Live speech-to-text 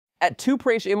At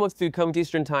 2:00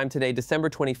 Eastern Time today, December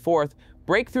 24th,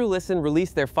 Breakthrough Listen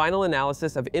released their final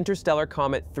analysis of interstellar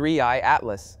comet 3I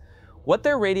Atlas. What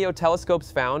their radio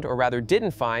telescopes found, or rather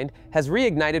didn't find, has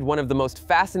reignited one of the most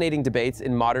fascinating debates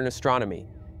in modern astronomy.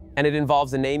 And it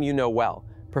involves a name you know well,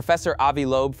 Professor Avi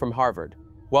Loeb from Harvard.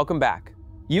 Welcome back.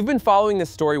 You've been following this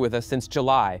story with us since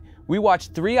July. We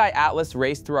watched 3I Atlas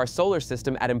race through our solar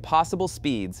system at impossible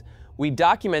speeds. We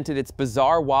documented its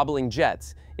bizarre wobbling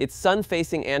jets, its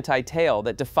sun-facing anti-tail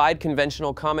that defied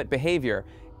conventional comet behavior,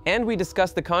 and we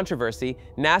discussed the controversy,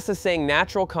 NASA saying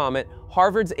natural comet,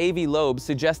 Harvard's Avi Loeb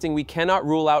suggesting we cannot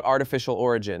rule out artificial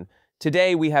origin.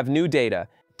 Today we have new data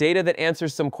that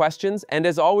answers some questions, and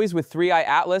as always with 3I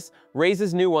Atlas,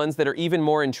 raises new ones that are even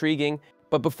more intriguing.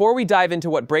 But before we dive into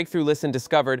what Breakthrough Listen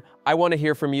discovered, I want to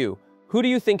hear from you. Who do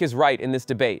you think is right in this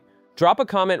debate? Drop a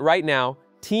comment right now,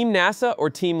 Team NASA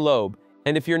or Team Loeb?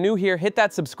 And if you're new here, hit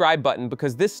that subscribe button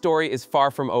because this story is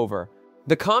far from over.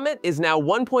 The comet is now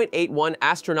 1.81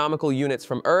 astronomical units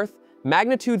from Earth,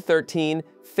 magnitude 13,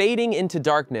 fading into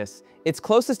darkness. Its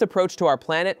closest approach to our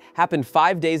planet happened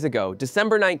 5 days ago,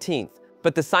 December 19th.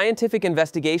 But the scientific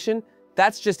investigation,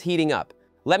 that's just heating up.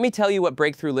 Let me tell you what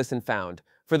Breakthrough Listen found.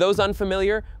 For those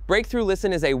unfamiliar, Breakthrough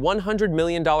Listen is a $100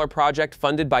 million project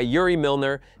funded by Yuri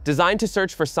Milner, designed to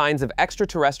search for signs of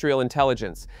extraterrestrial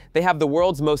intelligence. They have the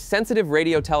world's most sensitive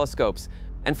radio telescopes,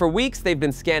 and for weeks they've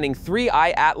been scanning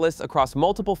 3I Atlas across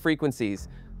multiple frequencies.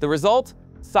 The result?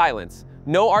 Silence.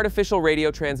 No artificial radio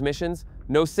transmissions,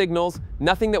 no signals,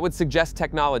 nothing that would suggest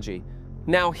technology.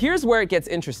 Now, here's where it gets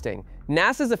interesting.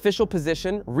 NASA's official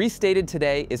position, restated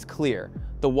today, is clear.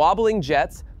 The wobbling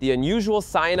jets, the unusual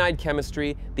cyanide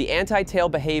chemistry, the anti-tail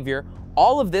behavior,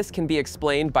 all of this can be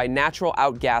explained by natural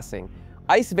outgassing.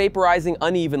 Ice vaporizing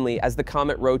unevenly as the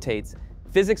comet rotates.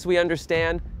 Physics we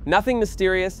understand, nothing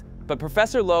mysterious, but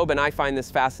Professor Loeb, and I find this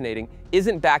fascinating,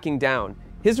 isn't backing down.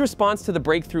 His response to the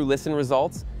Breakthrough Listen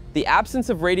results: the absence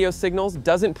of radio signals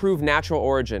doesn't prove natural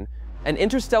origin. An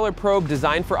interstellar probe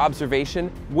designed for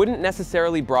observation wouldn't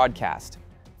necessarily broadcast.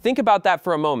 Think about that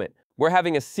for a moment. We're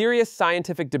having a serious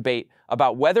scientific debate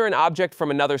about whether an object from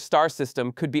another star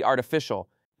system could be artificial,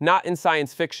 not in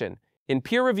science fiction. In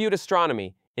peer-reviewed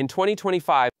astronomy, in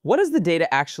 2025, what does the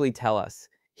data actually tell us?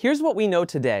 Here's what we know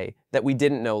today that we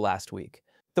didn't know last week.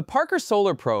 The Parker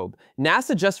Solar Probe,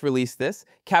 NASA just released this,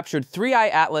 captured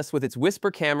 3I Atlas with its Whisper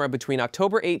camera between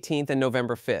October 18th and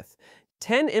November 5th.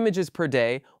 10 images per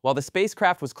day while the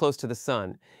spacecraft was close to the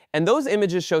sun. And those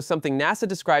images show something NASA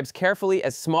describes carefully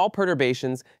as small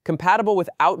perturbations compatible with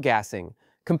outgassing.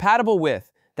 Compatible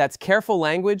with, that's careful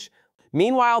language.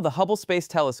 Meanwhile, the Hubble Space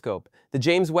Telescope, the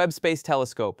James Webb Space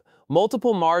Telescope,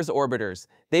 multiple Mars orbiters,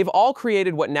 they've all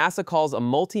created what NASA calls a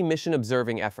multi-mission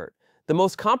observing effort. The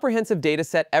most comprehensive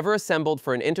dataset ever assembled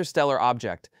for an interstellar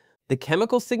object. The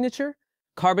chemical signature?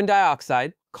 Carbon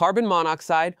dioxide, carbon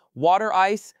monoxide, water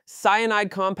ice,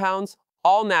 cyanide compounds,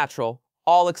 all natural,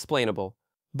 all explainable.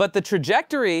 But the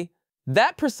trajectory,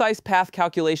 that precise path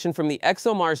calculation from the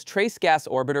ExoMars Trace Gas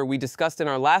Orbiter we discussed in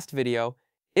our last video,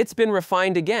 it's been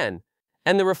refined again.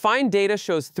 And the refined data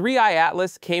shows 3I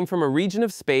Atlas came from a region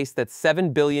of space that's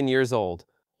 7 billion years old,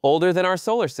 older than our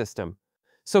solar system.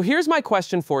 So here's my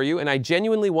question for you, and I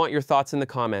genuinely want your thoughts in the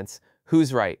comments.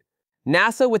 Who's right?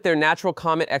 NASA with their natural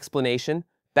comet explanation,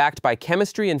 backed by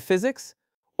chemistry and physics?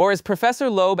 Or is Professor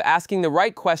Loeb asking the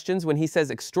right questions when he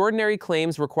says extraordinary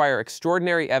claims require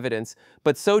extraordinary evidence,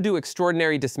 but so do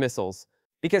extraordinary dismissals?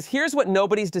 Because here's what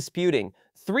nobody's disputing.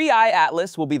 3I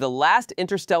Atlas will be the last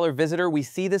interstellar visitor we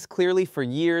see this clearly for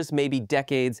years, maybe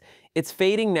decades. It's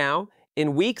fading now,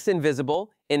 in weeks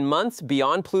invisible, in months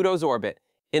beyond Pluto's orbit,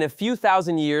 in a few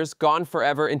thousand years gone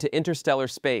forever into interstellar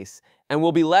space. And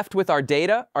we'll be left with our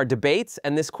data, our debates,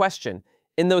 and this question.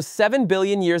 In those 7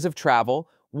 billion years of travel,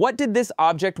 what did this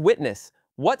object witness?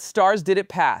 What stars did it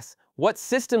pass? What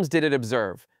systems did it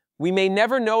observe? We may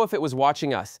never know if it was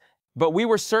watching us, but we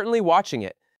were certainly watching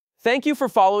it. Thank you for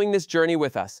following this journey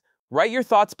with us. Write your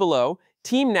thoughts below,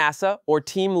 Team NASA or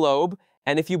Team Loeb,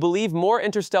 and if you believe more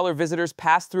interstellar visitors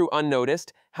pass through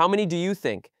unnoticed, how many do you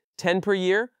think? 10 per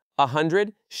year?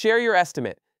 100? Share your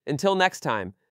estimate. Until next time.